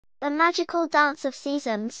The magical dance of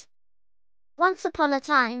seasons. Once upon a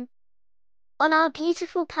time, on our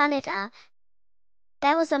beautiful planet Earth,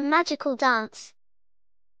 there was a magical dance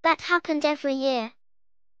that happened every year.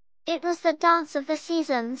 It was the dance of the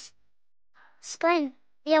seasons. Spring,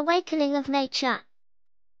 the awakening of nature.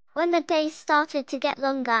 When the days started to get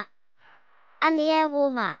longer and the air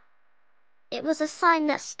warmer, it was a sign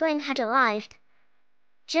that spring had arrived.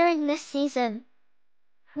 During this season,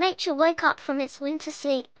 nature woke up from its winter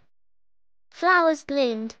sleep. Flowers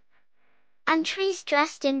bloomed, and trees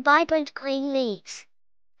dressed in vibrant green leaves.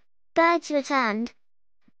 Birds returned,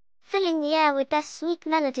 filling the air with their sweet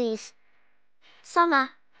melodies. Summer,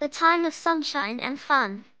 the time of sunshine and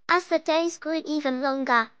fun. As the days grew even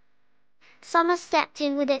longer, summer stepped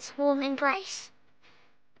in with its warm embrace.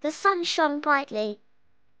 The sun shone brightly,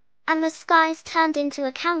 and the skies turned into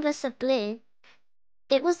a canvas of blue.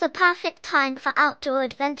 It was the perfect time for outdoor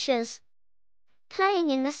adventures, playing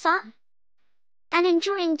in the sun, and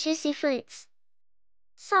enjoying juicy fruits.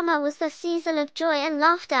 Summer was the season of joy and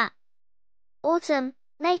laughter. Autumn,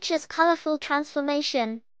 nature's colorful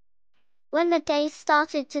transformation. When the days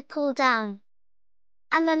started to cool down,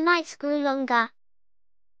 and the nights grew longer,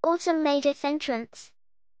 autumn made its entrance.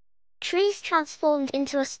 Trees transformed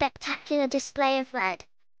into a spectacular display of red,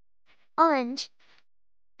 orange,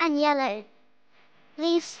 and yellow.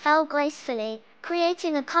 Leaves fell gracefully,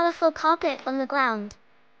 creating a colorful carpet on the ground.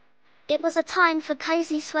 It was a time for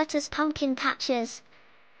cozy sweaters, pumpkin patches,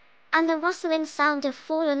 and the rustling sound of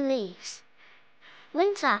fallen leaves.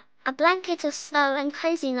 Winter, a blanket of snow and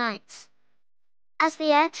cozy nights. As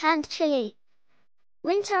the air turned chilly,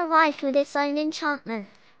 winter arrived with its own enchantment.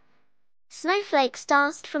 Snowflakes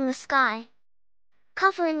danced from the sky,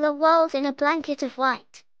 covering the world in a blanket of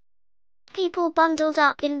white. People bundled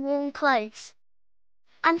up in warm clothes,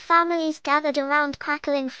 and families gathered around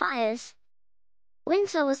crackling fires.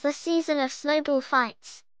 Winter was the season of snowball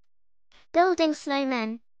fights, building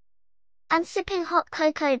snowmen, and sipping hot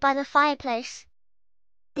cocoa by the fireplace.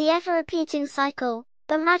 The ever-repeating cycle,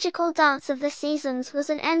 the magical dance of the seasons,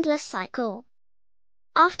 was an endless cycle.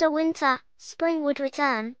 After winter, spring would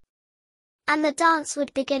return, and the dance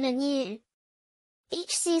would begin anew.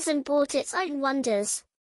 Each season brought its own wonders,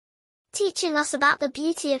 teaching us about the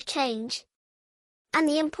beauty of change and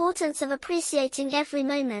the importance of appreciating every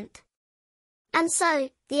moment. And so,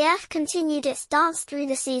 the earth continued its dance through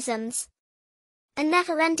the seasons, a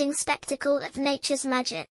never-ending spectacle of nature's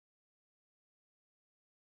magic.